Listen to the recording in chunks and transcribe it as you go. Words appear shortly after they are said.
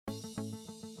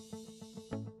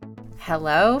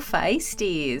Hello,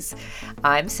 Feisties.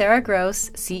 I'm Sarah Gross,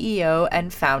 CEO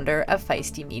and founder of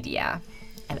Feisty Media.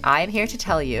 And I'm here to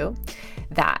tell you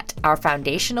that our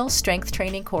foundational strength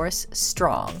training course,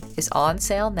 Strong, is on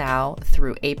sale now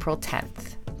through April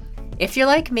 10th. If you're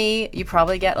like me, you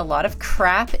probably get a lot of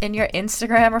crap in your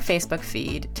Instagram or Facebook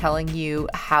feed telling you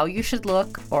how you should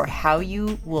look or how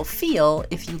you will feel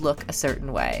if you look a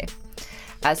certain way.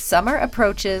 As summer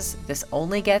approaches, this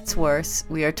only gets worse.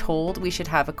 We are told we should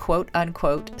have a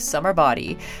quote-unquote summer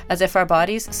body, as if our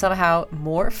bodies somehow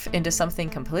morph into something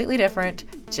completely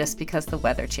different just because the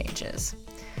weather changes.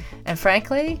 And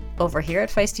frankly, over here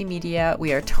at Feisty Media,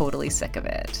 we are totally sick of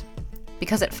it.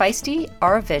 Because at Feisty,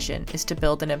 our vision is to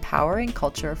build an empowering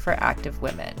culture for active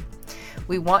women.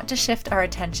 We want to shift our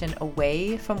attention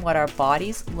away from what our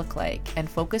bodies look like and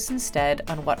focus instead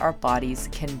on what our bodies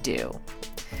can do.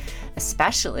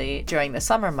 Especially during the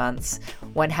summer months,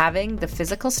 when having the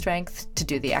physical strength to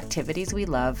do the activities we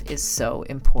love is so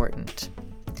important.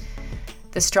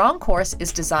 The Strong course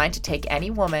is designed to take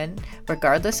any woman,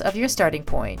 regardless of your starting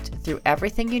point, through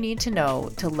everything you need to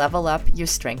know to level up your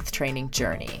strength training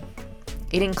journey.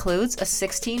 It includes a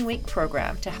 16-week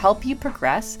program to help you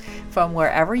progress from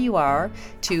wherever you are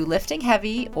to lifting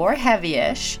heavy or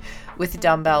heavy-ish with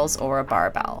dumbbells or a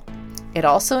barbell. It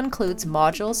also includes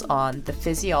modules on the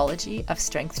physiology of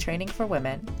strength training for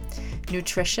women,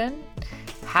 nutrition,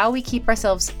 how we keep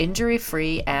ourselves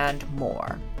injury-free, and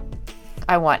more.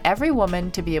 I want every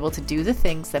woman to be able to do the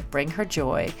things that bring her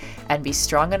joy and be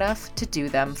strong enough to do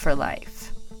them for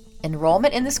life.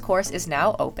 Enrollment in this course is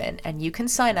now open, and you can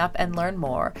sign up and learn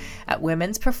more at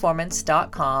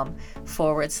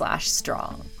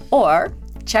womensperformance.com/strong. Or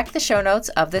check the show notes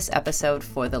of this episode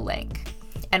for the link.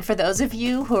 And for those of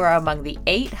you who are among the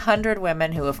 800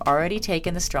 women who have already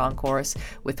taken the Strong course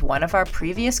with one of our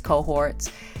previous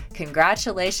cohorts,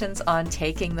 congratulations on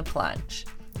taking the plunge.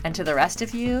 And to the rest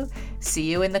of you, see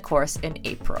you in the course in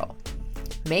April.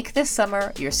 Make this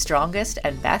summer your strongest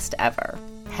and best ever.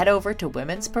 Head over to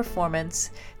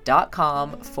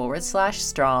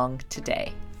womensperformance.com/strong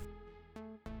today.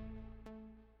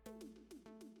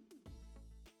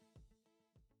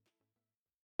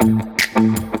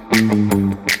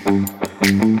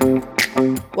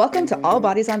 Welcome to All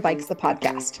Bodies on Bikes, the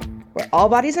podcast, where all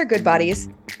bodies are good bodies,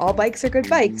 all bikes are good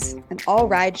bikes, and all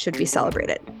rides should be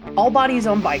celebrated. All Bodies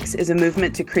on Bikes is a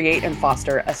movement to create and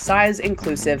foster a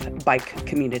size-inclusive bike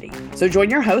community. So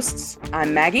join your hosts,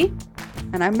 I'm Maggie.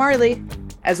 And I'm Marley.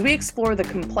 As we explore the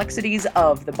complexities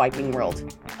of the biking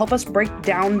world, help us break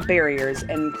down barriers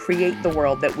and create the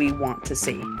world that we want to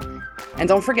see. And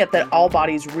don't forget that all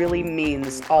bodies really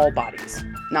means all bodies,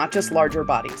 not just larger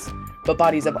bodies, but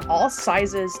bodies of all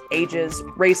sizes, ages,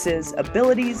 races,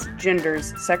 abilities,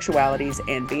 genders, sexualities,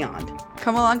 and beyond.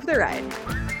 Come along for the ride.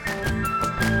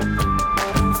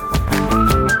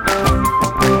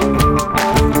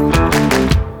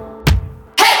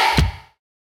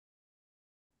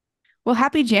 Well,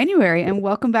 happy January and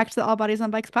welcome back to the All Bodies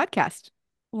on Bikes podcast.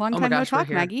 Long time no talk,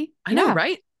 Maggie. I know,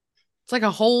 right? It's like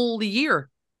a whole year.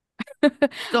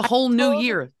 The whole new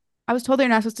year. I was told they're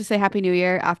not supposed to say Happy New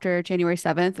Year after January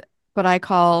 7th, but I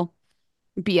call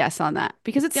BS on that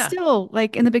because it's still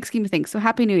like in the big scheme of things. So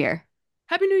Happy New Year.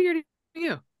 Happy New Year to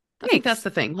you. I think that's the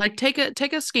thing. Like take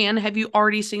a scan. Have you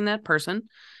already seen that person?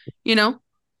 You know?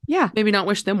 Yeah. Maybe not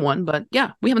wish them one, but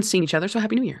yeah, we haven't seen each other. So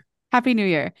Happy New Year. Happy New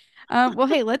Year. Well,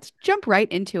 hey, let's jump right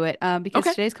into it because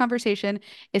today's conversation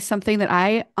is something that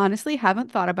I honestly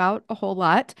haven't thought about a whole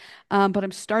lot, but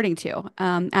I'm starting to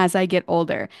as I get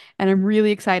older. And I'm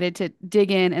really excited to dig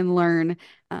in and learn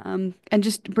and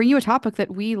just bring you a topic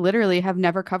that we literally have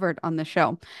never covered on the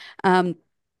show.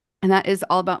 And that is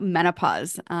all about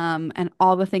menopause and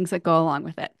all the things that go along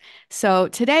with it. So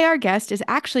today our guest is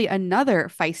actually another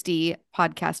Feisty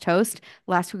podcast host.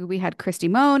 Last week we had Christy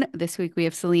Moan. This week we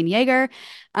have Selene Yeager.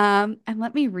 And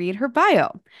let me read her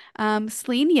bio.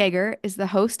 Selene Yeager is the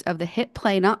host of the Hit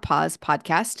Play Not Pause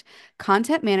podcast,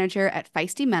 content manager at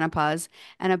Feisty Menopause,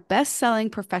 and a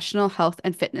best-selling professional health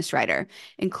and fitness writer,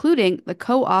 including the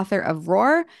co-author of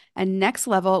Roar and Next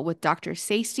Level with Dr.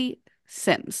 Stacey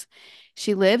Sims.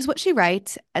 She lives what she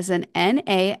writes as an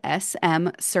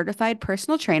NASM certified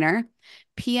personal trainer,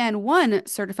 PN1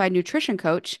 certified nutrition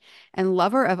coach, and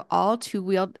lover of all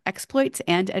two-wheeled exploits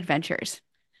and adventures.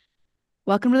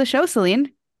 Welcome to the show,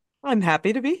 Selene. I'm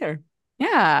happy to be here.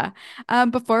 Yeah.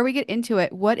 Before we get into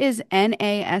it, what is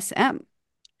NASM?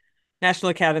 National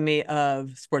Academy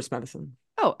of Sports Medicine.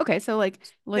 Oh, okay. So like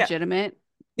legitimate.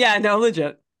 Yeah, no,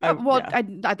 legit.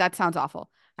 That sounds awful.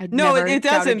 No, it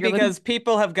doesn't because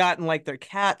people have gotten like their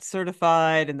cat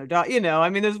certified and their dog, I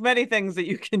mean, there's many things that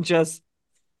you can just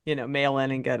mail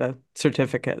in and get a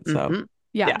certificate. So Mm-hmm.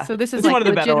 Yeah. yeah, So this is it's one like of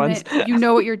the better ones. legitimate. You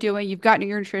know what you're doing. You've gotten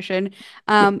your nutrition.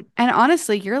 And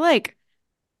honestly,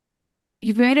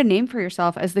 you've made a name for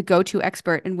yourself as the go-to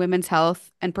expert in women's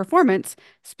health and performance,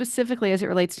 specifically as it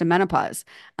relates to menopause.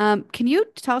 Can you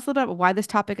tell us a little bit about why this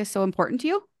topic is so important to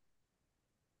you?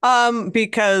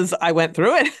 Because I went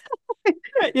through it.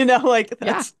 Like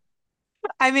Yeah. that's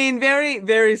I mean, very,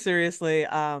 very seriously,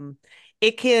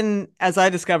 it can, as I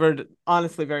discovered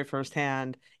honestly very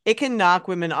firsthand, it can knock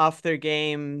women off their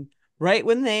game right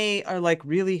when they are like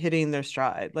really hitting their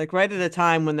stride, like right at a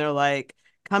time when they're like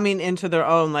coming into their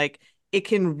own, like it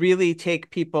can really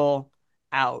take people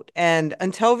out. And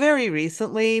until very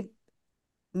recently,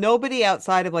 nobody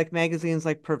outside of like magazines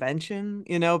like Prevention,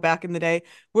 back in the day,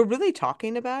 were really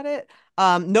talking about it.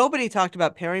 Nobody talked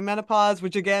about perimenopause,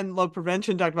 which again, Love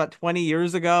Prevention talked about 20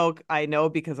 years ago. I know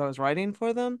because I was writing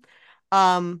for them.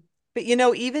 Um, but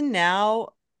even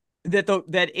now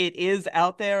that it is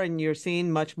out there and you're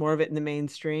seeing much more of it in the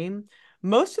mainstream,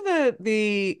 most of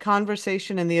the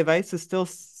conversation and the advice is still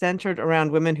centered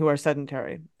around women who are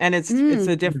sedentary. And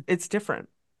Mm, it's different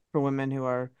for women who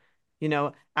are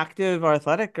active or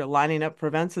athletic or lining up for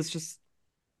events. It's just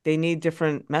they need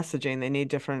different messaging. They need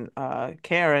different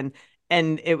care.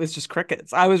 And it was just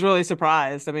crickets. I was really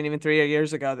surprised. I mean, even 3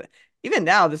 years ago, that even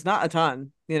now, there's not a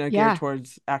ton, geared yeah.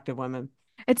 towards active women.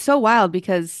 It's so wild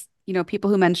because, people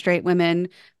who menstruate, women,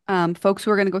 folks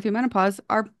who are going to go through menopause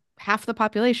are half the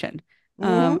population.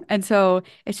 Hmm. And so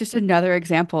it's just another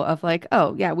example of like,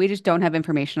 oh, yeah, we just don't have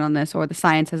information on this or the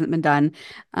science hasn't been done.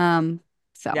 Um,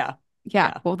 so Yeah. yeah,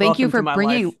 Yeah. well, thank you Welcome to for my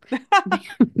bringing life.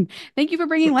 thank you for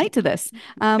bringing light to this.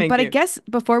 Thank But I you. guess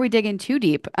before we dig in too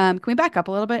deep, can we back up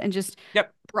a little bit and just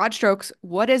Yep. broad strokes,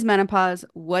 what is menopause?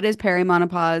 What is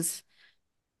perimenopause?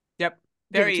 Yep.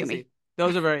 Give it Very to me. easy.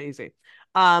 Those are very easy.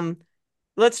 Um,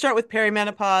 let's start with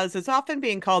perimenopause. It's often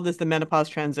being called as the menopause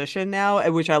transition now,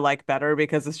 which I like better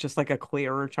because it's just like a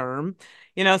clearer term.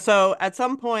 So at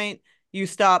some point you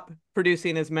stop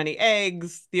producing as many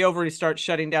eggs, the ovaries start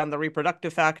shutting down the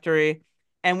reproductive factory.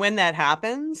 And when that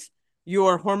happens,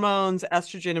 your hormones,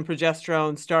 estrogen and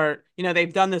progesterone start,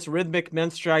 they've done this rhythmic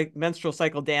menstrual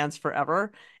cycle dance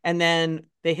forever. And then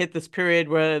they hit this period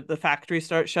where the factory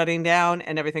starts shutting down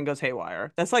and everything goes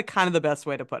haywire. That's like kind of the best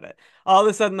way to put it. All of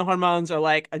a sudden, the hormones are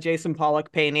like a Jason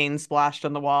Pollock painting splashed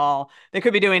on the wall. They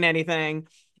could be doing anything.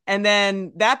 And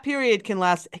then that period it can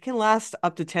last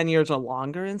up to 10 years or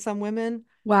longer in some women,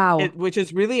 Wow. which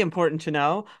is really important to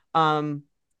know. Um,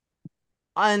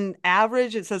 on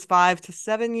average, it says 5 to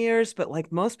 7 years, but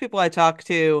like most people I talk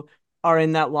to are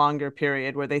in that longer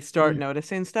period where they start Mm.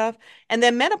 noticing stuff. And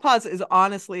then menopause is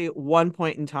honestly one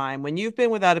point in time. When you've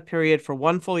been without a period for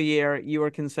one full year, you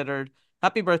are considered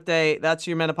happy birthday. That's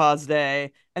your menopause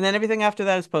day. And then everything after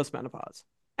that is postmenopause.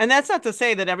 And that's not to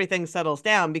say that everything settles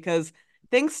down because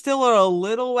things still are a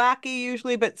little wacky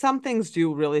usually, but some things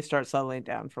do really start settling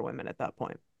down for women at that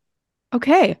point.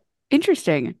 Okay.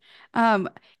 Interesting. Um,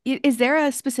 is there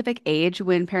a specific age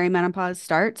when perimenopause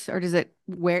starts, or does it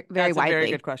vary That's a very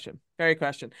widely? good question. Very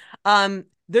question.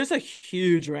 There's a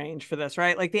huge range for this,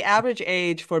 right? Like the average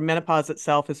age for menopause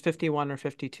itself is 51 or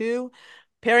 52.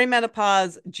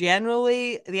 Perimenopause,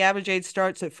 generally, the average age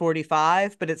starts at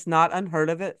 45, but it's not unheard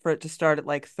of it for it to start at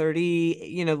like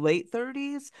 30, late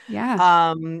 30s.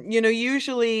 Yeah.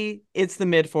 Usually it's the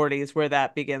mid 40s where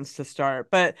that begins to start.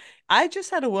 But I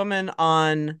just had a woman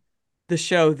on the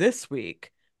show this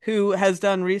week who has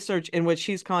done research in what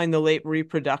she's calling the late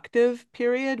reproductive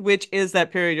period, which is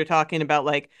that period you're talking about,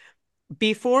 like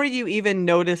before you even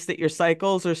notice that your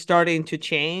cycles are starting to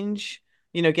change,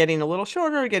 getting a little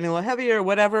shorter, getting a little heavier,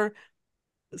 whatever,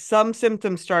 some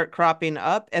symptoms start cropping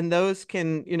up. And those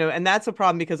can, and that's a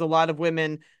problem because a lot of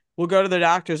women will go to their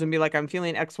doctors and be like, I'm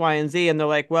feeling X, Y, and Z. And they're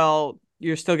like, well,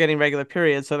 you're still getting regular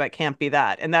periods, so that can't be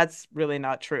that. And that's really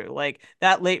not true. Like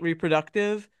that late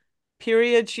reproductive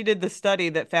period, she did the study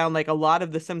that found like a lot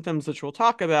of the symptoms, which we'll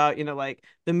talk about, like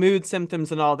the mood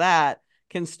symptoms and all that,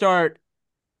 can start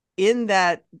in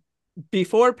that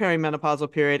before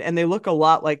perimenopausal period. And they look a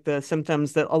lot like the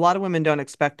symptoms that a lot of women don't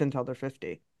expect until they're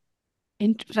 50.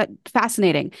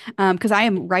 Fascinating. Because I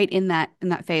am right in that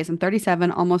phase. I'm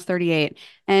 37, almost 38,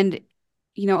 and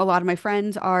a lot of my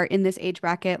friends are in this age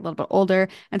bracket, a little bit older,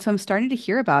 and so I'm starting to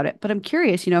hear about it. But I'm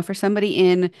curious, for somebody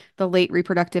in the late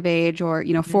reproductive age or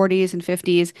Mhm. 40s and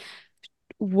 50s,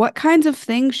 what kinds of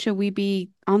things should we be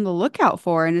on the lookout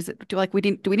for? And is it do we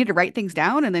need to write things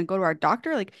down and then go to our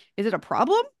doctor? Like, is it a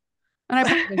problem? And I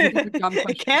apologize, this is a dumb It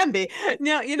question. can be.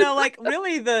 No, like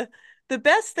really the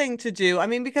best thing to do, I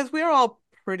mean, because we're all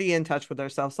pretty in touch with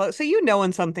ourselves. So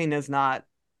when something is not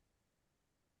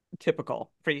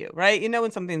typical for you, right? You know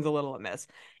when something's a little amiss.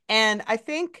 And I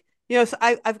think, so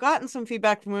I've gotten some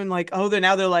feedback from women like, oh,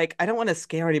 they're like, I don't want to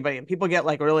scare anybody. And people get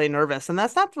like really nervous. And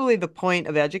that's not really the point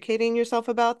of educating yourself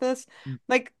about this.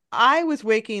 Like I was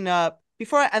waking up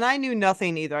before, and I knew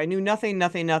nothing either. I knew nothing,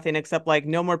 nothing, nothing except like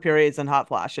no more periods and hot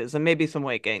flashes and maybe some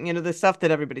waking, the stuff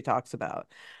that everybody talks about.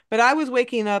 But I was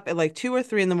waking up at like 2 or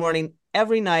 3 in the morning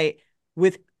every night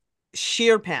with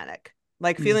sheer panic,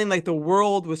 like feeling like the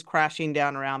world was crashing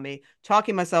down around me,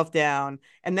 talking myself down.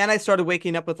 And then I started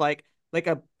waking up with like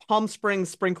a Palm Springs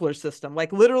sprinkler system,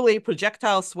 like literally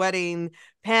projectile sweating,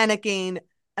 panicking.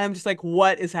 I'm just like,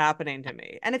 what is happening to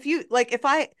me? And if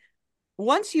I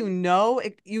once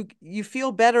you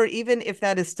feel better even if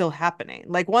that is still happening.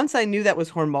 Like once I knew that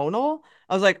was hormonal,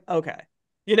 I was like, okay.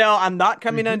 I'm not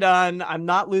coming undone. I'm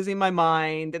not losing my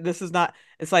mind. This is not,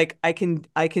 it's like I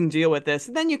can deal with this.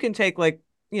 And then you can take like,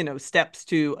 steps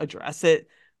to address it,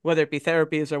 whether it be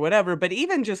therapies or whatever, but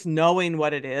even just knowing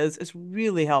what it is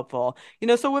really helpful.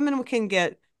 So women can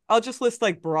get, I'll just list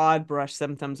like broad brush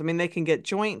symptoms. I mean, they can get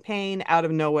joint pain out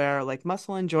of nowhere, like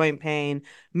muscle and joint pain.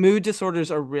 Mood disorders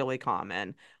are really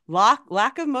common.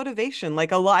 Lack of motivation.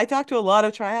 Like I talk to a lot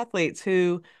of triathletes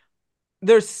who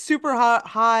they're super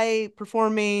high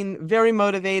performing, very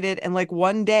motivated, and like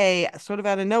one day, sort of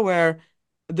out of nowhere,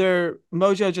 their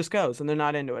mojo just goes and they're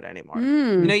not into it anymore.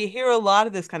 Mm. You hear a lot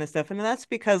of this kind of stuff, and that's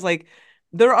because like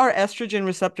there are estrogen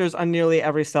receptors on nearly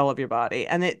every cell of your body,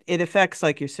 and it affects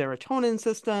like your serotonin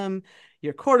system,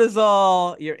 your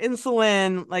cortisol, your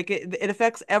insulin, like it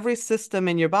affects every system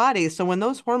in your body. So when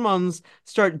those hormones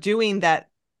start doing that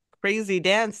crazy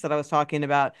dance that I was talking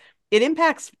about, it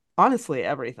impacts honestly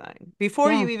everything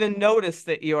before Yeah. you even notice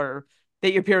that your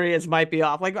periods might be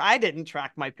off. Like I didn't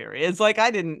track my periods. Like I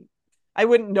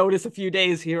wouldn't notice a few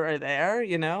days here or there.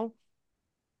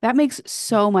 That makes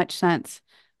so much sense.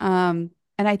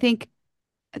 And I think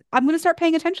I'm going to start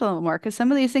paying attention a little more because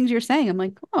some of these things you're saying, I'm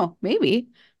like, oh, maybe.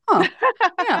 Huh.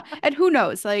 Yeah. And who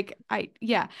knows? Like,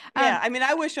 yeah. Yeah, I mean,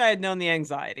 I wish I had known the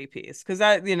anxiety piece because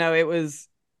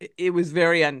it was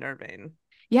very unnerving.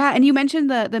 Yeah. And you mentioned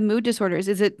the mood disorders.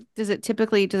 Does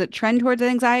it trend towards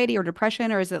anxiety or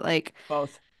depression, or is it like,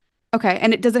 Both. okay.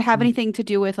 And does it have anything to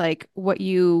do with like what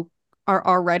you are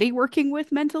already working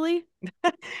with mentally?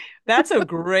 That's a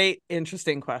great,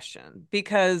 interesting question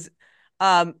because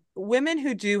women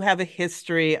who do have a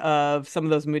history of some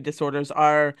of those mood disorders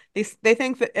they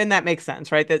think that, and that makes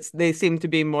sense, right? That they seem to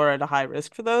be more at a high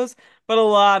risk for those. But a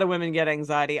lot of women get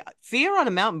anxiety, fear on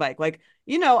a mountain bike. Like,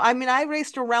 I mean, I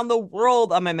raced around the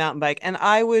world on my mountain bike, and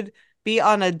I would be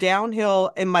on a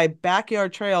downhill in my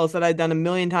backyard trails that I'd done a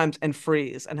million times and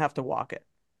freeze and have to walk it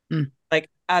like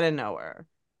out of nowhere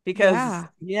because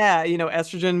Yeah. yeah,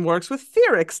 estrogen works with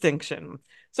fear extinction.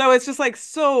 So it's just like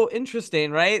so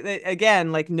interesting, right?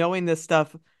 Again, like knowing this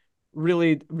stuff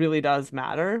really really does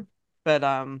matter. But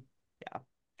yeah.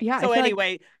 Yeah. I So feel like,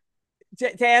 anyway,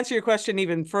 to answer your question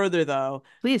even further though,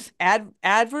 please.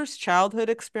 adverse childhood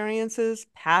experiences,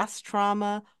 past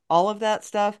trauma, all of that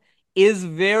stuff is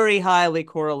very highly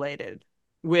correlated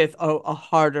with a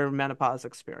harder menopause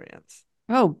experience.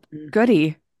 Oh,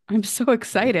 goody. I'm so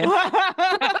excited.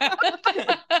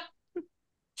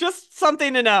 Just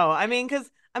something to know. I mean, because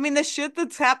the shit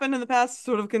that's happened in the past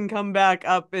sort of can come back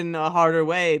up in a harder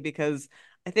way because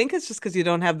I think it's just because you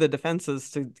don't have the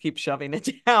defenses to keep shoving it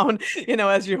down,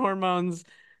 as your hormones.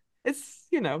 It's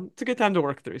a good time to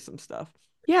work through some stuff.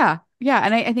 Yeah. Yeah.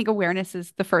 And I think awareness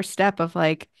is the first step of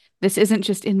like, this isn't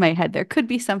just in my head. There could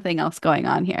be something else going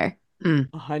on here.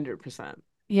 100%.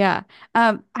 Yeah.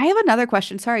 I have another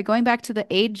question. Sorry, going back to the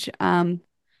age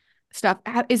stuff.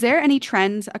 Is there any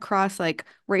trends across like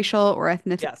racial or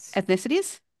Yes.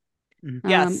 ethnicities?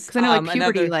 Yes. Because I know like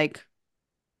puberty Another. like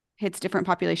hits different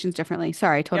populations differently.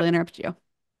 Sorry, I totally Yep. interrupted you.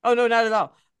 Oh, no, not at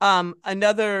all.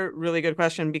 Another really good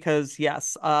question because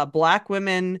yes, Black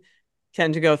women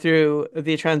tend to go through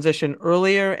the transition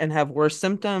earlier and have worse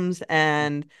symptoms.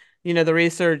 And, the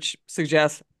research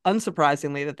suggests,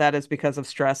 unsurprisingly, that is because of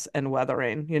stress and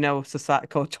weathering, society,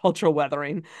 cultural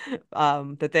weathering,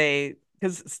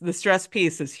 because the stress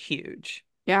piece is huge.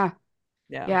 Yeah.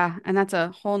 Yeah. Yeah. And that's a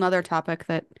whole nother topic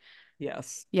that,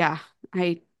 Yes. yeah,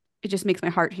 it just makes my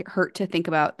heart hurt to think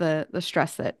about the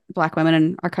stress that Black women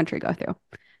in our country go through.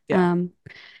 Yeah. Um,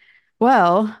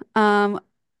 well,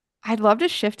 I'd love to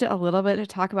shift it a little bit to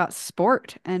talk about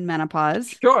sport and menopause.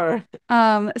 Sure.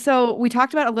 So we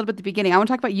talked about it a little bit at the beginning. I want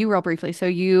to talk about you real briefly. So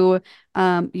you've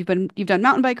done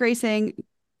mountain bike racing,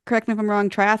 correct me if I'm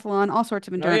wrong, triathlon, all sorts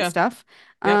of Oh, endurance yeah. stuff.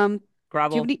 Yep. Do you have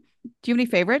Gravel. any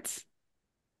favorites?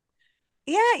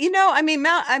 Yeah, I mean,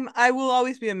 I will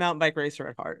always be a mountain bike racer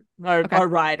at heart, or Okay.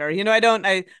 rider.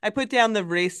 I put down the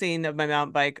racing of my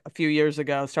mountain bike a few years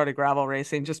ago, started gravel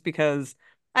racing just because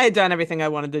I had done everything I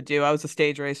wanted to do. I was a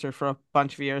stage racer for a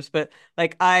bunch of years, but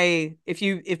like if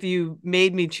you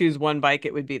made me choose one bike,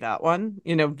 it would be that one.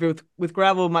 With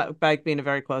gravel my bike being a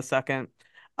very close second.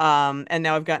 And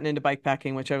now I've gotten into bike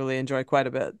packing, which I really enjoy quite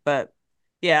a bit. But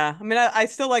yeah, I mean, I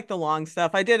still like the long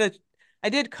stuff. I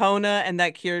did Kona, and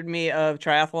that cured me of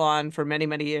triathlon for many,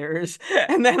 many years.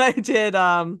 And then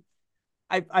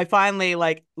I finally,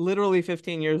 like literally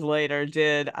 15 years later,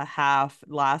 did a half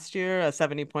last year, a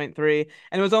 70.3.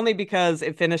 And it was only because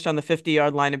it finished on the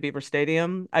 50-yard line of Beaver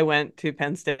Stadium. I went to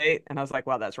Penn State and I was like,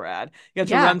 wow, that's rad. You got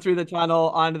to Yeah. run through the tunnel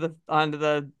onto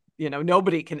the,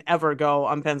 nobody can ever go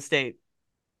on Penn State,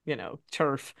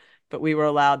 turf. But we were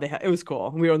allowed, it was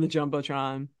cool. We were on the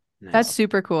Jumbotron. That's Nice.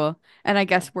 super cool. And I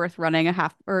Yeah. guess worth running a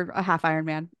half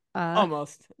Ironman.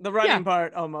 Almost. The Yeah. running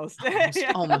part, almost. Almost,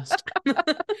 Yeah. almost.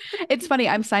 It's funny.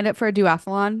 I'm signed up for a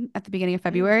duathlon at the beginning of Mm.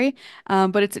 February,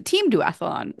 but it's a team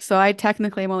duathlon. So I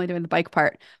technically am only doing the bike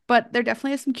part, but there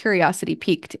definitely is some curiosity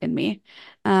piqued in me.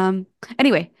 Um,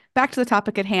 anyway, back to the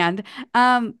topic at hand.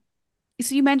 Um,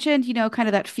 so you mentioned, kind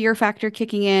of that fear factor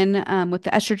kicking in with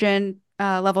the estrogen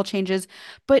level changes,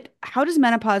 but how does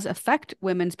menopause affect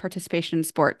women's participation in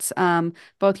sports,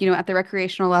 both, at the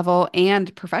recreational level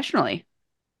and professionally?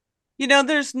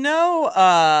 There's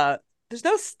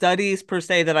no studies per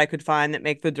se that I could find that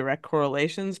make the direct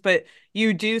correlations, but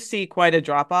you do see quite a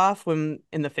drop off when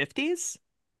in the 50s,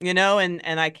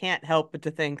 and I can't help but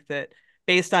to think that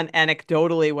based on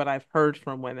anecdotally what I've heard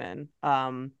from women,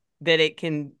 that it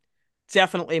can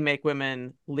definitely make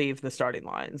women leave the starting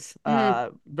lines,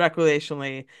 Mm,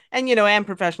 recreationally and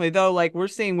professionally, though, like we're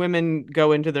seeing women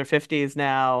go into their 50s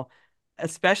now,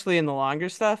 especially in the longer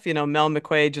stuff. Mel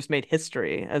McQuaid just made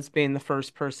history as being the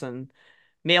first person,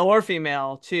 male or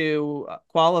female, to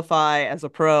qualify as a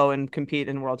pro and compete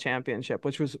in world championship,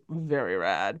 which was very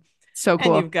rad. so And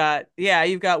cool.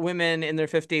 you've got women in their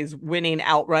 50s winning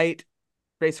outright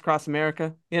race across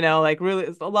America, like really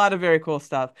it's a lot of very cool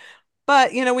stuff.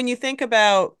 But, when you think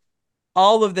about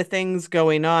all of the things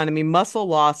going on, I mean, muscle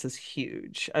loss is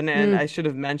huge. And then Mm, I should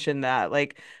have mentioned that.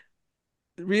 Like,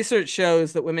 research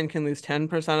shows that women can lose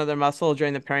 10% of their muscle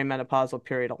during the perimenopausal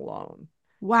period alone,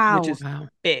 which wow. is Wow.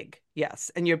 big.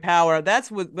 Yes. And your power, that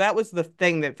was the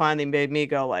thing that finally made me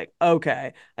go like,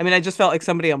 okay. I mean, I just felt like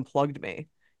somebody unplugged me,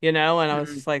 and I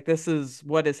was Mm. just like, this is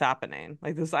what is happening.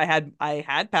 Like this, I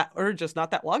had power just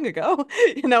not that long ago,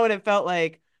 and it felt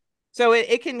like, so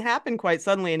it can happen quite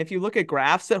suddenly. And if you look at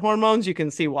graphs at hormones, you can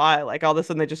see why. Like all of a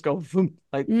sudden they just go boom,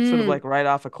 like sort of Mm, like right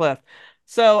off a cliff.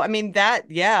 So I mean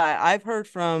yeah, I've heard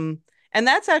from, and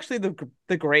that's actually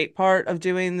the great part of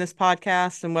doing this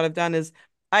podcast and what I've done is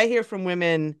I hear from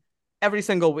women every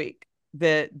single week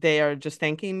that they are just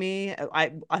thanking me.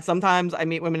 I sometimes I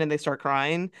meet women and they start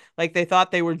crying. Like they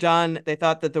thought they were done. They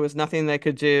thought that there was nothing they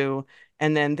could do.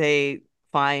 And then they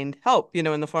find help,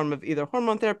 in the form of either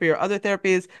hormone therapy or other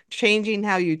therapies, changing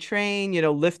how you train,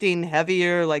 lifting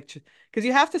heavier, like, because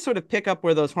you have to sort of pick up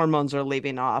where those hormones are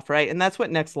leaving off, right? And that's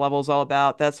what Next Level is all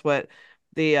about. That's what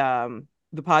the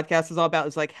podcast is all about,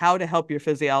 is like how to help your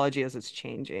physiology as it's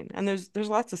changing. And there's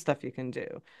lots of stuff you can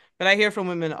do. But I hear from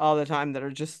women all the time that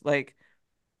are just like,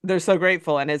 they're so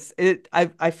grateful, and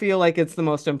I feel like it's the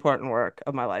most important work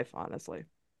of my life, honestly.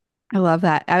 I love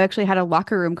that. I actually had a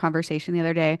locker room conversation the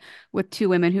other day with two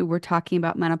women who were talking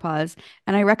about menopause,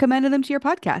 and I recommended them to your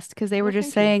podcast because they were Oh, just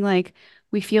thank you. saying like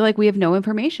we feel like we have no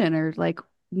information or like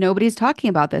nobody's talking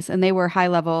about this, and they were high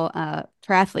level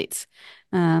triathletes.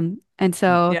 And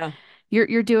so Yeah.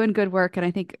 you're doing good work, and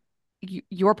I think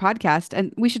your podcast,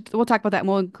 and we'll talk about that, and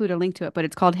we'll include a link to it, but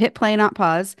it's called Hit Play Not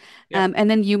Pause. Yep. And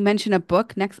then you mentioned a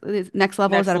book, Next Level. Is Next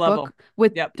that a book Level.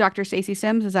 with Yep. Dr. Stacey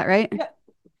Sims? Is that right? Yep.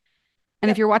 And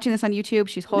if Yep. you're watching this on YouTube,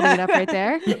 she's holding it up right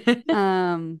there.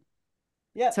 Um,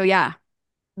 so Yep. yeah,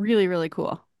 really, really cool.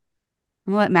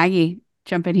 I'm gonna let Maggie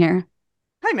jump in here.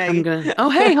 Hi, I'm Maggie. gonna. Oh,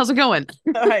 hey, how's it going?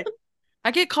 All right. I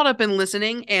get caught up in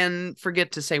listening and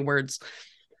forget to say words.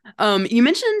 You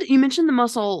mentioned the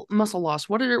muscle loss.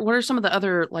 What are some of the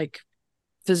other like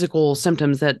physical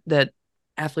symptoms that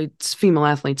female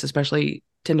athletes especially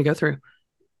tend to go through?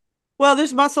 Well,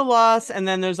 there's muscle loss, and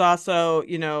then there's also,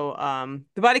 the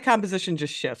body composition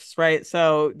just shifts, right?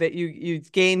 So that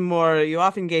you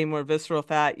often gain more visceral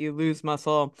fat, you lose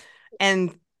muscle,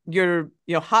 and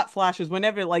hot flashes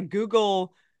whenever, like,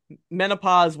 Google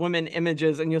menopause women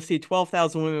images, and you'll see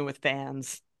 12,000 women with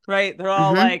fans, right? They're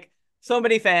all Mm-hmm. like so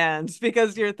many fans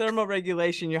because your thermal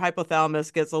regulation, your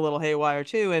hypothalamus gets a little haywire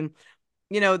too, and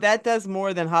that does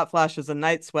more than hot flashes and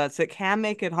night sweats. It can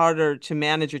make it harder to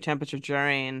manage your temperature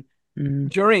Mm.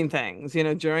 during things,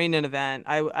 during an event.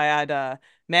 I had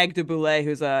Mag Duboulet,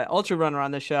 who's a ultra runner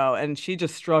on the show, and she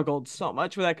just struggled so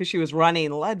much with that because she was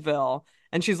running Leadville.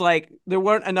 And she's like, there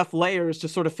weren't enough layers to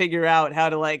sort of figure out how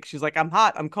to she's like, I'm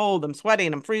hot, I'm cold, I'm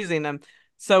sweating, I'm freezing.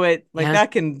 So it like Yeah.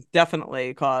 that can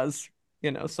definitely cause,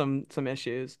 some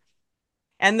issues.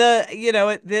 And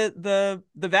the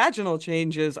vaginal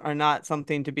changes are not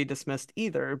something to be dismissed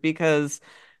either because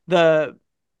the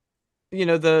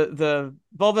the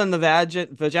vulva and the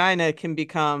vagina can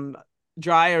become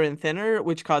drier and thinner,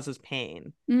 which causes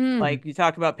pain. Mm. Like you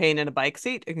talk about pain in a bike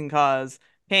seat, it can cause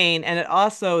pain, and it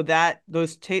also that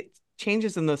those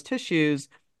changes in those tissues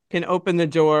can open the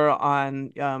door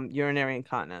on urinary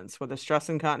incontinence, whether stress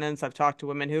incontinence. I've talked to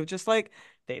women who just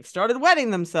they've started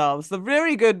wetting themselves. The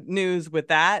very good news with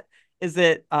that is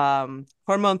that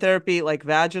hormone therapy, like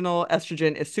vaginal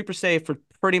estrogen, is super safe for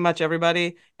pretty much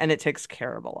everybody, and it takes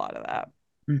care of a lot of that.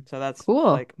 Mm. So that's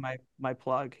Cool. like my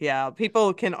plug. Yeah,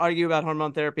 people can argue about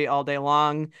hormone therapy all day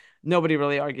long. Nobody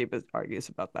really argues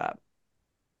about that.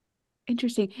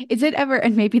 Interesting. Is it ever,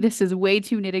 and maybe this is way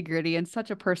too nitty-gritty and such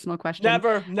a personal question.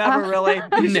 Never, Uh, never really.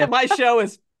 No. My show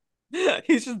is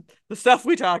he's just the stuff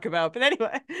we talk about. But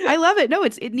anyway, I love it. No,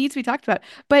 it needs to be talked about.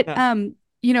 But yeah.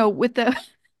 with the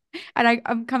and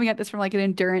I'm coming at this from like an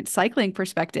endurance cycling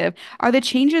perspective. Are the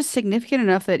changes significant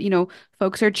enough that,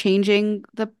 folks are changing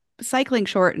the cycling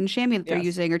short and chamois that they're Yes.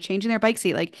 using or changing their bike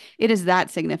seat? Like it is that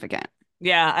significant.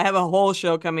 Yeah, I have a whole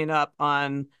show coming up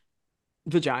on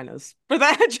vaginas for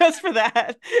that, just for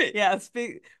that. Yes,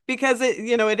 because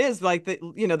it is like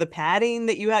the padding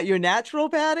that you have, your natural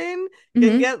padding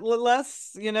can Hmm. get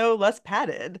less, less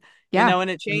padded, Yeah. and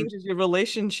it changes your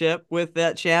relationship with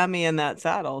that chamois and that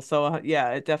saddle. So yeah,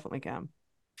 it definitely can.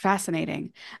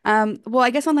 Fascinating. Well, I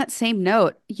guess on that same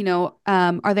note,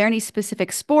 are there any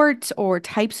specific sports or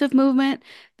types of movement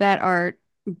that are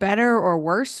better or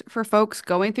worse for folks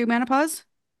going through menopause?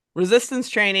 Resistance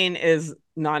training is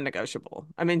non-negotiable.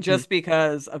 I mean, Mm. just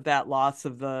because of that loss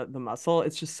of the muscle,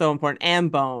 it's just so important, and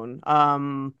bone.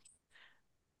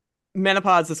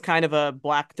 Menopause is kind of a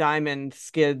black diamond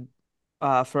skid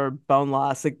for bone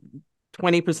loss. Like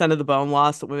 20% of the bone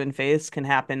loss that women face can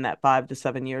happen that 5 to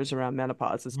 7 years around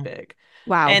menopause is big.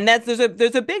 Wow. And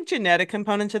there's a big genetic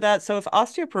component to that. So if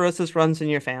osteoporosis runs in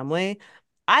your family,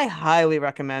 I highly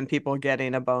recommend people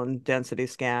getting a bone density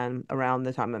scan around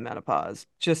the time of menopause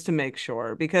just to make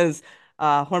sure because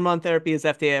hormone therapy is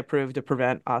FDA approved to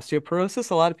prevent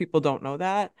osteoporosis. A lot of people don't know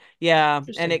that. Yeah,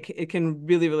 and Interesting. it can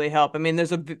really really help. I mean,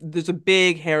 there's a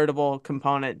big heritable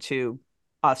component to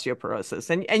osteoporosis,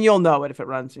 and you'll know it if it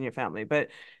runs in your family, but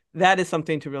that is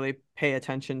something to really pay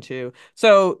attention to.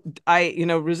 So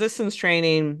resistance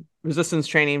training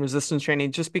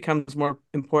just becomes more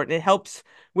important. It helps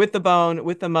with the bone,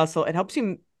 with the muscle. It helps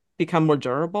you become more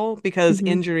durable because Hmm.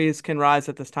 injuries can rise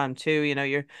at this time too.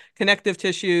 Your connective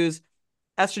tissues,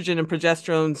 estrogen and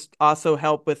progesterones also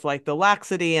help with like the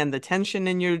laxity and the tension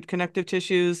in your connective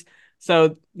tissues.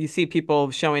 So you see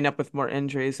people showing up with more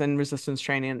injuries, and resistance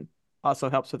training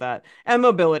also helps with that. And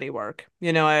mobility work.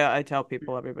 I tell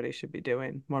people everybody should be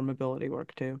doing more mobility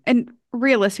work too. And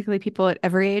realistically, people at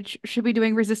every age should be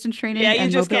doing resistance Yeah, training you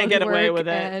and just can't mobility get away work. with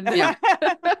it. And yeah,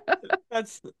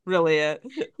 That's really it.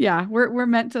 yeah, we're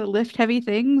meant to lift heavy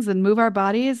things and move our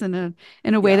bodies in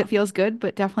a way Yeah. that feels good,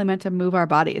 but definitely meant to move our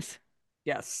bodies.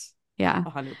 Yes. Yeah.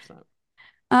 100%.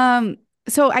 Um,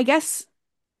 so I guess,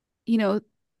 you know,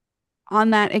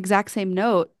 on that exact same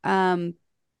note,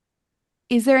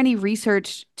 is there any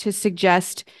research to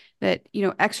suggest that,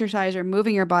 exercise or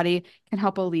moving your body can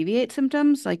help alleviate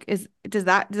symptoms? Like does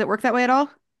it work that way at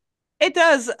all? It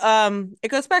does. It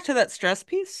goes back to that stress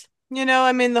piece.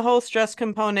 I mean, the whole stress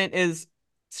component is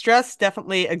stress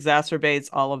definitely exacerbates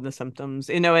all of the symptoms,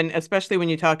 and especially when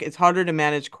you talk, it's harder to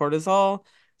manage cortisol.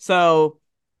 So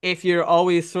if you're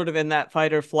always sort of in that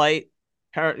fight or flight,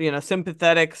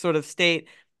 sympathetic sort of state,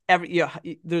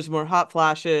 there's more hot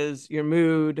flashes, your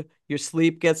mood, your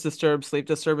sleep gets disturbed, sleep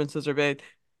disturbances are big.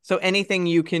 So anything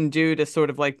you can do to sort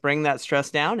of like bring that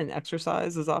stress down, and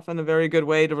exercise is often a very good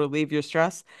way to relieve your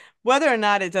stress. Whether or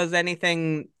not it does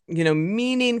anything,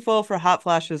 meaningful for hot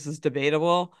flashes is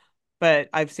debatable, but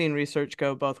I've seen research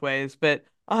go both ways, but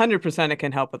 100% it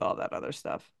can help with all that other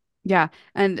stuff. Yeah,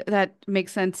 and that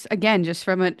makes sense again, just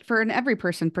for an every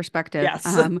person perspective. Yes.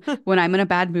 When I'm in a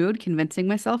bad mood, convincing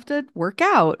myself to work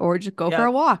out or just go for Yeah.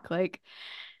 a walk. Like,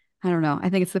 I don't know. I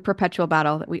think it's the perpetual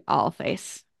battle that we all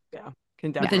face. Yeah.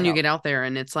 can But definitely then you help. get out there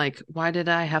and it's like, why did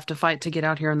I have to fight to get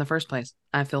out here in the first place?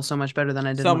 I feel so much better than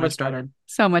I did So when I much started. better.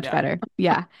 So much Yeah. better.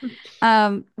 Yeah.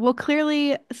 Well,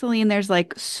 clearly, Celine, there's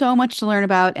like so much to learn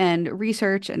about and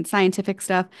research and scientific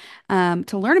stuff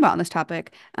to learn about on this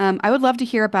topic. I would love to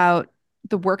hear about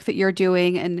the work that you're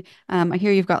doing. And I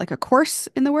hear you've got like a course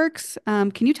in the works.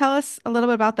 Can you tell us a little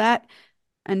bit about that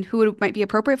and who it might be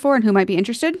appropriate for and who might be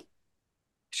interested?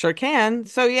 Sure can.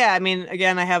 So yeah, I mean,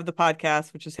 again, I have the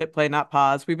podcast, which is Hit Play Not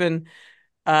Pause. We've been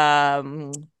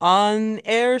on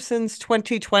air since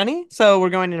 2020. So we're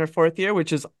going in our fourth year,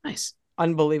 which is Nice.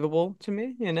 unbelievable to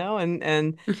me,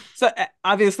 and so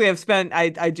obviously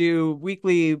I do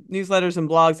weekly newsletters and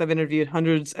blogs. I've interviewed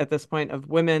hundreds at this point of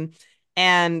women,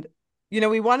 and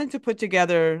we wanted to put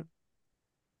together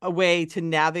a way to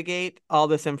navigate all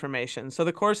this information. So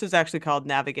the course is actually called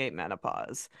Navigate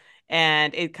Menopause,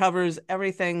 and it covers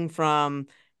everything from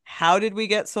how did we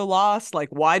get so lost? Like,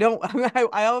 why don't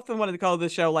I often wanted to call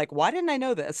this show like, why didn't I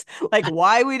know this? Like,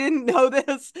 why we didn't know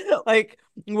this? Like,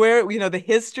 where, the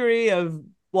history of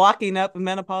blocking up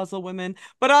menopausal women,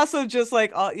 but also just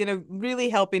like, really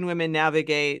helping women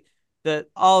navigate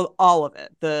all of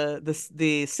it,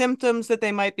 the symptoms that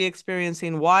they might be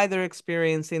experiencing, why they're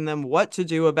experiencing them, what to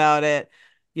do about it,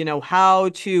 how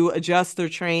to adjust their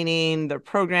training, their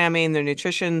programming, their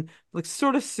nutrition, like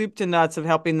sort of soup to nuts of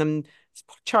helping them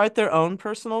chart their own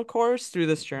personal course through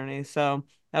this journey. So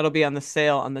that'll be on the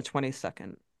sale on the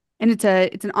 22nd. And it's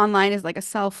an online, is like a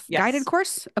self-guided Yes.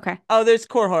 course. Okay. Oh, those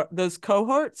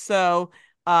cohorts. So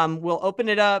we'll open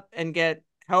it up and get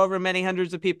however many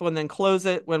hundreds of people and then close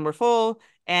it when we're full.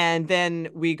 And then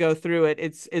we go through it.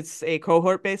 It's a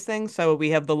cohort based thing. So we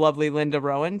have the lovely Linda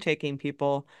Rowan taking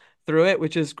people through it,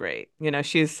 which is great.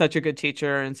 She's such a good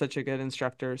teacher and such a good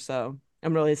instructor. So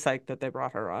I'm really psyched that they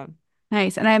brought her on.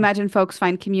 Nice. And I imagine folks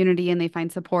find community and they find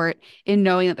support in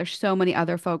knowing that there's so many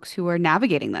other folks who are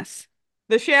navigating this.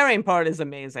 The sharing part is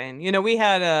amazing. We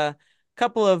had a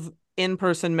couple of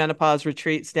in-person menopause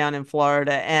retreats down in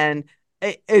Florida, and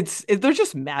they're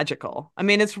just magical. I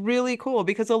mean, it's really cool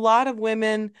because a lot of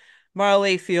women,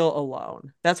 Marley, feel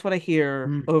alone. That's what I hear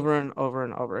Mm. over and over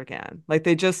and over again. Like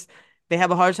they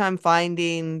have a hard time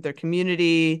finding their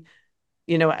community.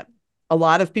 you know, a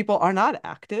lot of people are not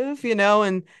active,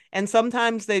 and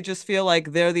sometimes they just feel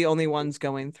like they're the only ones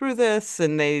going through this,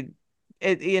 and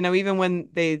even when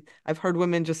I've heard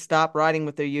women just stop riding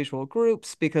with their usual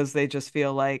groups because they just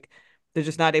feel like they're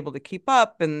just not able to keep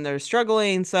up and they're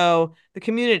struggling. So the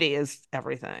community is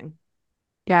everything.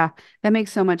 Yeah, that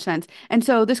makes so much sense. And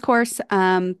so this course,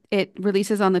 it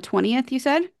releases on the 20th, you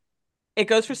said? It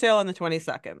goes for sale on the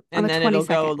 22nd, On and the then it'll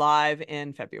go 22nd. live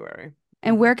in February.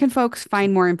 And where can folks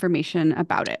find more information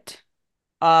about it?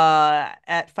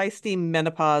 At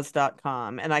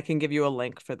feistymenopause.com, and I can give you a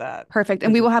link for that. Perfect.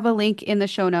 And we will have a link in the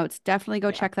show notes. Definitely go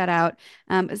check that out.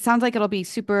 It sounds like it'll be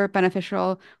super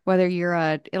beneficial, whether you're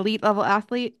an elite level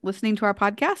athlete listening to our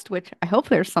podcast, which I hope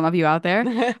there's some of you out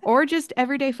there, or just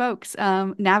everyday folks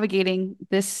navigating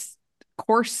this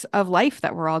course of life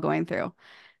that we're all going through.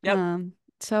 Yep.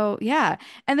 So yeah.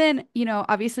 And then,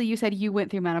 obviously you said you went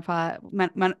through menopause,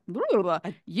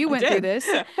 you went through this.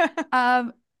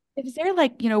 Is there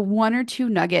like, one or two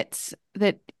nuggets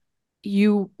that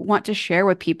you want to share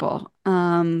with people?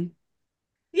 Yeah,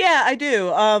 I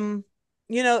do.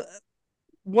 You know,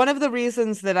 one of the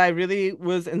reasons that I really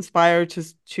was inspired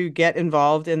to get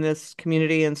involved in this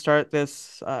community and start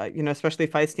this, especially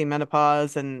Feisty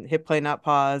Menopause and Hit Play Not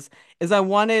Pause, is I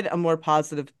wanted a more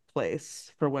positive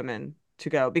place for women to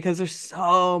go because there's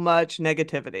so much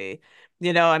negativity.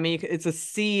 I mean, it's a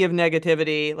sea of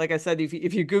negativity. Like I said,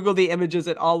 if you Google the images,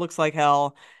 it all looks like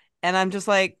hell. And I'm just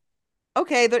like,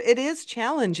 okay, it is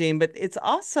challenging, but it's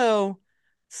also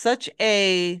such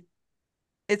a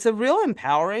it's a real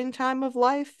empowering time of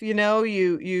life.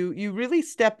 You really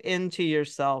step into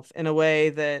yourself in a way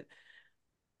that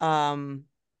um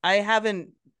I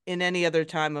haven't in any other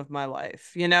time of my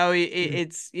life.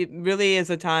 It really is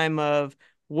a time of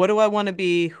what do I want to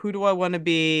be? Who do I want to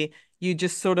be? You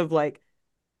just sort of like,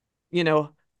 you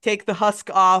know, take the husk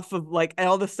off of like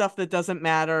all the stuff that doesn't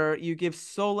matter. You give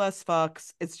so less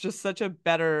fucks. It's just there's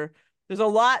a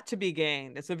lot to be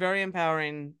gained. It's a very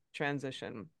empowering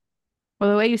transition. Well,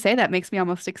 the way you say that makes me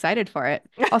almost excited for it.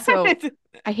 Also,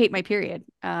 I hate my period.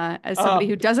 As somebody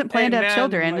who doesn't plan to have amen.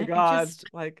 children, My it God,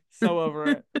 just, like so over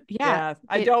it. yeah, Yeah,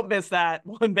 I don't miss that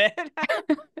one bit.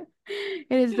 it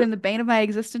has been the bane of my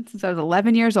existence since I was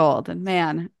 11 years old. And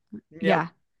man, Yep. yeah.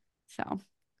 So,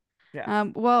 Yeah.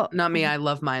 well, Not me. I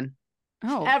love mine.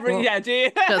 well, Yeah,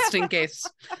 gee. Just in case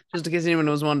anyone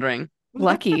was wondering.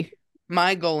 lucky.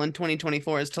 My goal in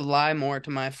 2024 is to lie more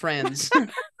to my friends.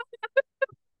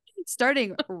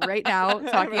 starting right now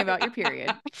talking about your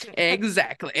period.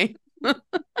 Exactly.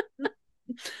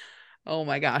 Oh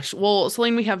my gosh. Well,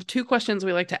 Selene, we have 2 questions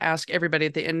we like to ask everybody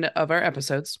at the end of our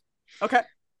episodes. Okay.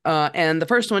 And the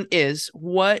first one is,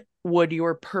 what would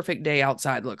your perfect day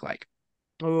outside look like?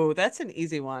 Oh, that's an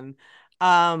easy one.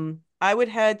 I would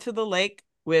head to the lake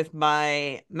with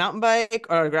my mountain bike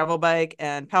or gravel bike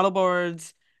and paddle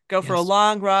boards, go for a Yes.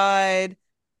 long ride,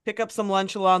 pick up some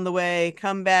lunch along the way,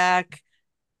 come back,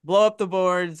 blow up the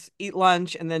boards, eat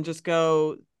lunch, and then just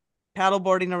go paddle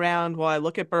boarding around while I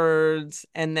look at birds.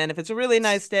 And then if it's a really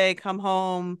nice day, come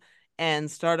home and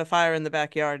start a fire in the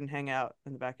backyard and hang out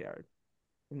in the backyard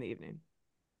in the evening.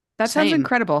 That sounds Same.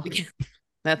 incredible.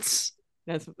 That's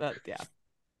Yeah.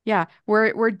 Yeah,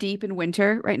 we're deep in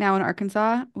winter right now in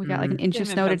Arkansas. We got like an inch of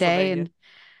Same in snow today, and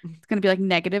Pennsylvania. it's gonna be like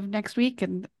negative next week.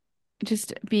 And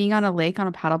just being on a lake on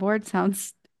a paddleboard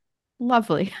sounds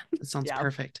lovely. that sounds Yeah.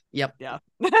 perfect. Yep. Yeah.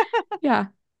 Yeah.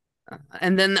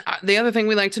 And then the other thing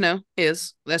we like to know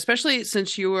is, especially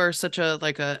since you are such an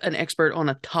expert on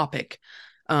a topic,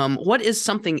 what is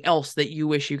something else that you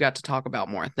wish you got to talk about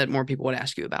more, that more people would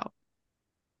ask you about?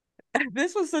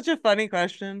 This was such a funny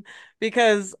question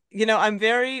because, I'm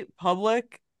very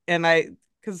public and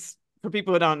because for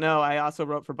people who don't know, I also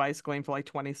wrote for Bicycling for like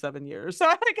 27 years. So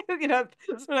sort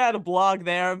of had a blog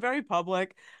there. I'm very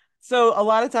public. So a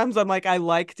lot of times I'm like, I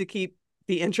like to keep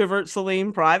the introvert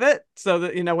Selene private. So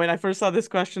that, when I first saw this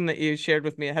question that you shared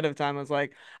with me ahead of time, I was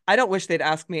like, I don't wish they'd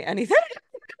ask me anything.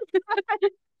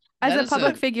 As That a is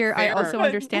public figure, I fair- also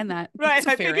understand that. Right. That's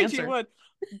a I fair figured answer. you would.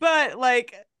 But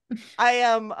like I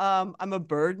am I'm a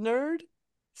bird nerd.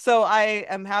 So I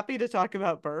am happy to talk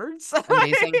about birds.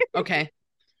 Amazing. Okay.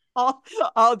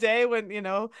 all day when,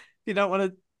 if you don't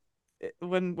want to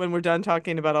when we're done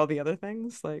talking about all the other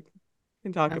things, like we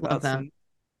can talk I love about that. some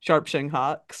sharp-shin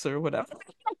hawks or whatever.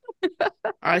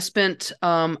 I spent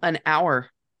an hour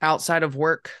outside of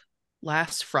work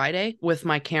last Friday with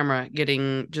my camera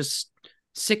getting just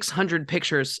 600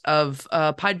 pictures of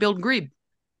pied-billed grebe.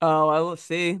 Oh, I will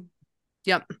see.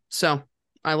 Yep. So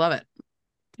I love it.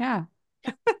 Yeah.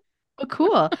 Well,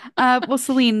 cool. Well,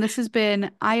 Selene, this has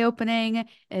been eye-opening.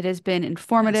 It has been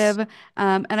informative. Yes.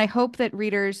 And I hope that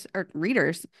readers,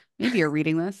 maybe you're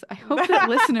reading this. I hope that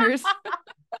listeners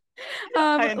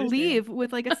I understand. leave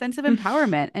with like a sense of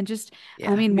empowerment and just,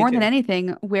 Yeah, me more than too. anything,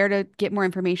 where to get more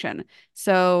information.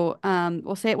 So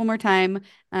we'll say it one more time.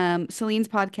 Celine's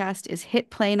podcast is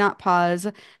Hit Play Not Pause.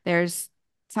 There's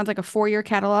sounds like a 4-year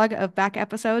catalog of back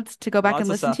episodes to go back Lots and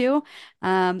of listen stuff. to.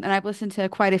 And I've listened to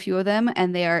quite a few of them,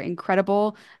 and they are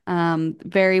incredible,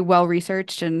 very well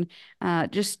researched, and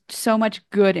just so much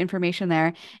good information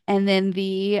there. And then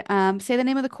say the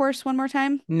name of the course one more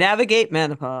time. Navigate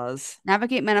Menopause.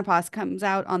 Navigate Menopause comes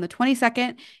out on the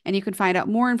 22nd, and you can find out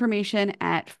more information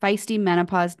at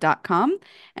feistymenopause.com.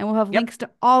 And we'll have Yep. links to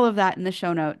all of that in the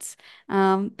show notes.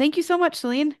 Thank you so much,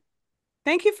 Selene.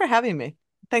 Thank you for having me.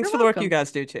 Thanks You're for the work welcome. you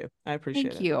guys do too. I appreciate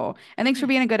Thank it. you. And thanks for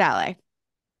being a good ally.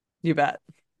 You bet.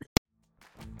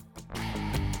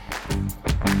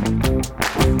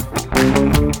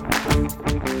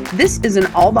 This is an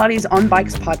All Bodies on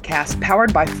Bikes podcast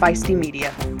powered by Feisty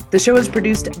Media. The show is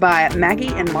produced by Maggie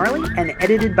and Marley and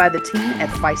edited by the team at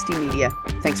Feisty Media.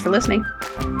 Thanks for listening.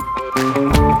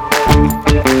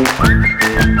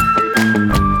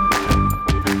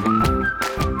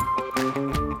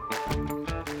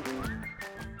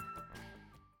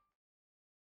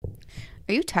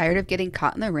 Are you tired of getting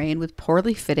caught in the rain with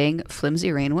poorly fitting, flimsy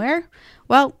rainwear?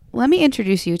 Well, let me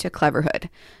introduce you to Cleverhood,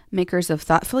 makers of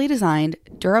thoughtfully designed,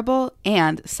 durable,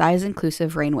 and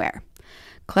size-inclusive rainwear.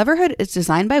 Cleverhood is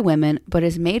designed by women, but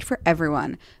is made for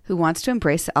everyone who wants to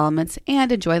embrace the elements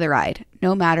and enjoy the ride,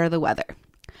 no matter the weather.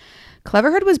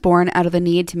 Cleverhood was born out of the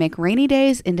need to make rainy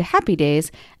days into happy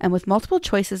days, and with multiple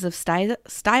choices of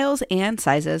styles and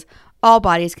sizes, all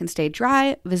bodies can stay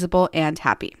dry, visible, and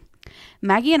happy.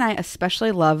 Maggie and I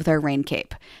especially love their rain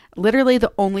cape. Literally,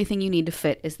 the only thing you need to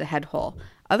fit is the head hole.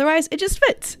 Otherwise, it just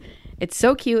fits. It's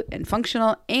so cute and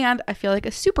functional, and I feel like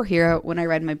a superhero when I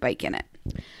ride my bike in it.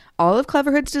 All of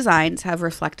Cleverhood's designs have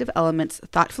reflective elements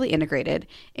thoughtfully integrated,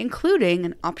 including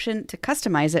an option to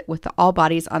customize it with the All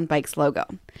Bodies on Bikes logo.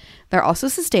 They're also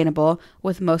sustainable,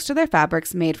 with most of their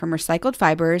fabrics made from recycled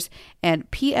fibers and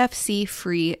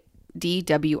PFC-free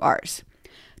DWRs.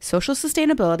 Social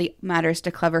sustainability matters to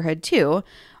Cleverhood too,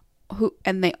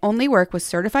 and they only work with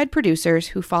certified producers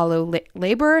who follow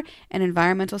labor and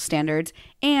environmental standards,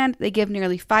 and they give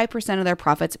nearly 5% of their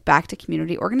profits back to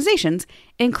community organizations,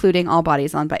 including All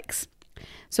Bodies on Bikes.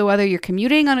 So whether you're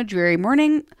commuting on a dreary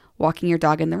morning, walking your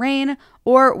dog in the rain,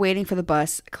 or waiting for the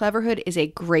bus, Cleverhood is a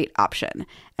great option.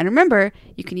 And remember,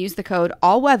 you can use the code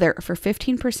ALLWEATHER for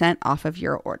 15% off of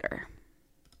your order.